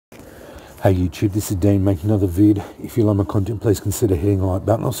Hey YouTube, this is Dean making another vid. If you like my content, please consider hitting the like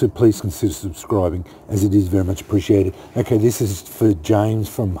button. Also, please consider subscribing, as it is very much appreciated. Okay, this is for James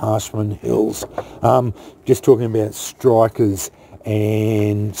from Harshman Hills. Just talking about strikers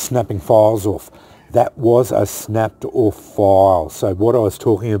and snapping files off. That was a snapped off file. So what I was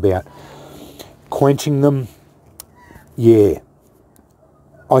talking about, quenching them, yeah,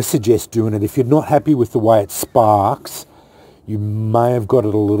 I suggest doing it. If you're not happy with the way it sparks, you may have got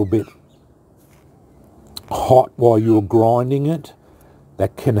it a little bit hot while you're grinding it.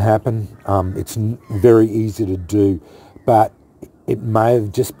 That can happen. It's very easy to do, but it may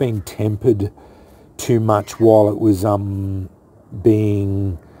have just been tempered too much while it was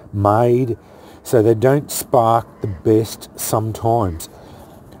being made, so they don't spark the best sometimes.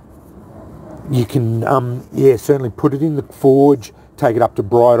 You can yeah, certainly put it in the forge, take it up to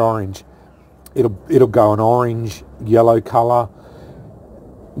bright orange. It'll go an orange yellow color.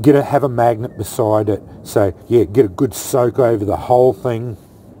 Have a magnet beside it, so yeah, get a good soak over the whole thing.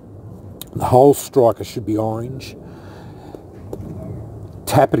 The whole striker should be orange.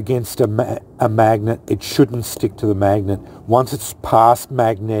 Tap it against a magnet. It shouldn't stick to the magnet. Once it's past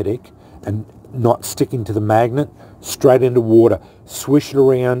magnetic and not sticking to the magnet, straight into water. Swish it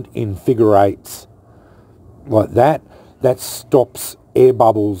around in figure eights like that. That stops air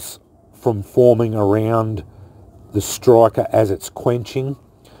bubbles from forming around the striker as it's quenching,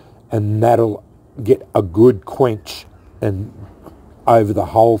 and that'll get a good quench and over the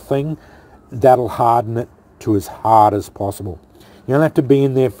whole thing. That'll harden it to as hard as possible. You don't have to be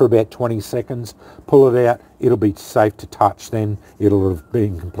in there for about 20 seconds. Pull it out. It'll be safe to touch then. It'll have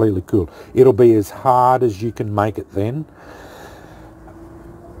been completely cooled. It'll be as hard as you can make it then.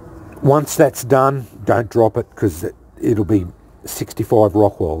 Once that's done, don't drop it, because it'll be 65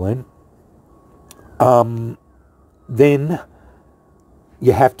 Rockwell then. Then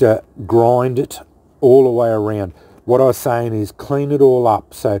you have to grind it all the way around. What I was saying is clean it all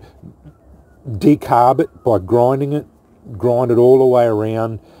up. So decarb it by grinding it, grind it all the way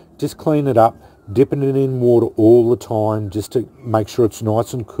around, just clean it up, dipping it in water all the time just to make sure it's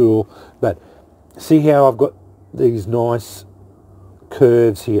nice and cool. But see how I've got these nice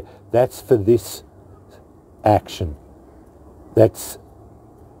curves here? That's for this action. That's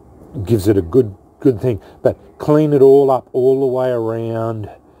gives it a good thing. But clean it all up all the way around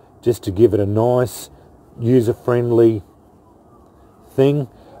just to give it a nice user-friendly thing.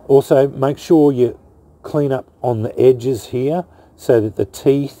 Also, make sure you clean up on the edges here so that the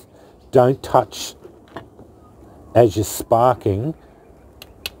teeth don't touch as you're sparking.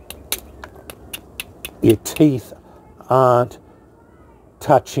 Your teeth aren't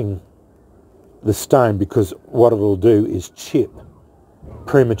touching the stone, because what it'll do is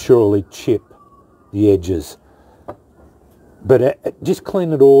prematurely chip the edges. But just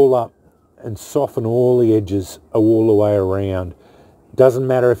clean it all up and soften all the edges all the way around. Doesn't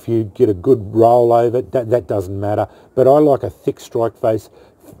matter if you get a good roll over it, that doesn't matter. But I like a thick strike face,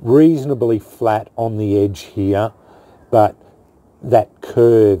 reasonably flat on the edge here, but that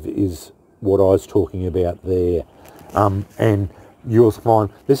curve is what I was talking about there. And you'll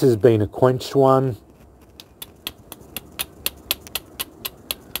find this has been a quenched one,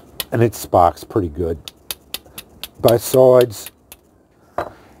 and it sparks pretty good. Both sides.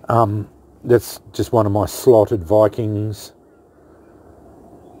 That's just one of my slotted Vikings.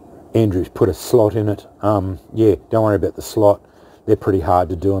 Andrew's put a slot in it. Yeah, don't worry about the slot. They're pretty hard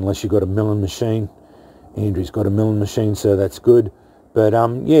to do unless you've got a milling machine. Andrew's got a milling machine, so that's good. But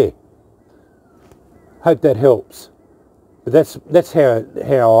yeah, hope that helps. But that's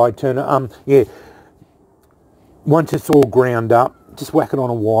how I turn it. Yeah, once it's all ground up, just whack it on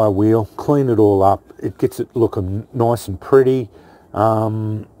a wire wheel, clean it all up. It gets it looking nice and pretty.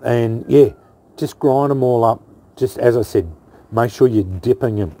 And yeah, just grind them all up. Just as I said, make sure you're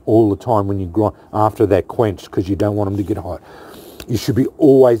dipping them all the time when you grind after they're quenched, because you don't want them to get hot. You should be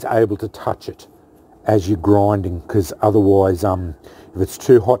always able to touch it as you're grinding, because otherwise, if it's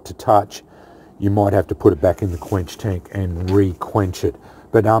too hot to touch, you might have to put it back in the quench tank and re-quench it.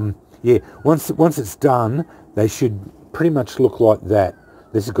 But yeah, once it's done, they should pretty much look like that.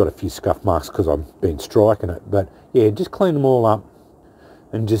 This has got a few scuff marks because I've been striking it. But yeah, just clean them all up,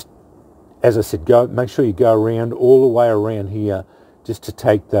 and just, as I said, make sure you go around all the way around here, just to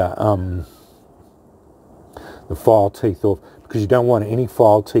take the file teeth off, because you don't want any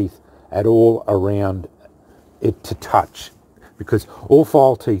file teeth at all around it to touch, because all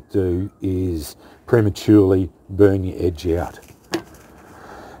file teeth do is prematurely burn your edge out.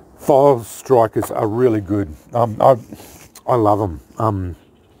 File strikers are really good. I love them.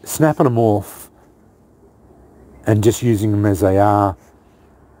 Snapping them off and just using them as they are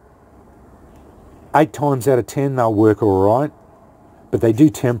 8 times out of 10 they'll work all right, but they do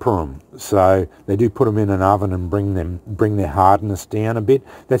temper them, so they do put them in an oven and bring their hardness down a bit.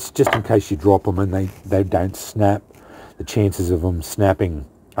 That's just in case you drop them and they don't snap. The chances of them snapping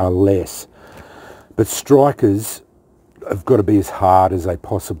are less. But strikers have got to be as hard as they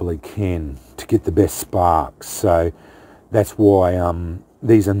possibly can to get the best sparks. So that's why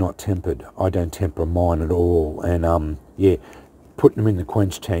these are not tempered. I don't temper mine at all. And yeah, putting them in the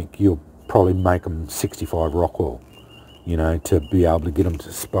quench tank, you'll probably make them 65 Rockwell, you know, to be able to get them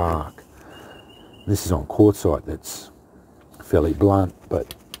to spark. This is on quartzite that's fairly blunt,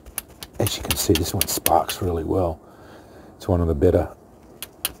 but as you can see, this one sparks really well. It's one of the better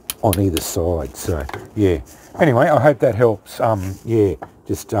on either side. So yeah, anyway, I hope that helps. Yeah,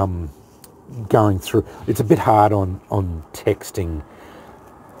 just going through, it's a bit hard on texting,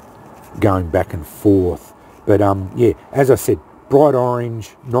 going back and forth, but yeah, as I said, bright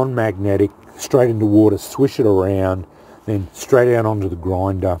orange, non-magnetic, straight into water, swish it around, then straight out onto the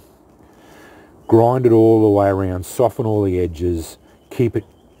grinder, grind it all the way around, soften all the edges, keep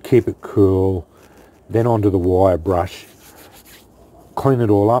it cool, then onto the wire brush, clean it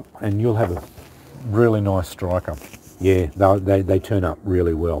all up, and you'll have a really nice striker. Yeah, they turn up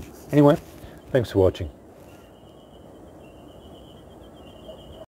really well. Anyway, thanks for watching.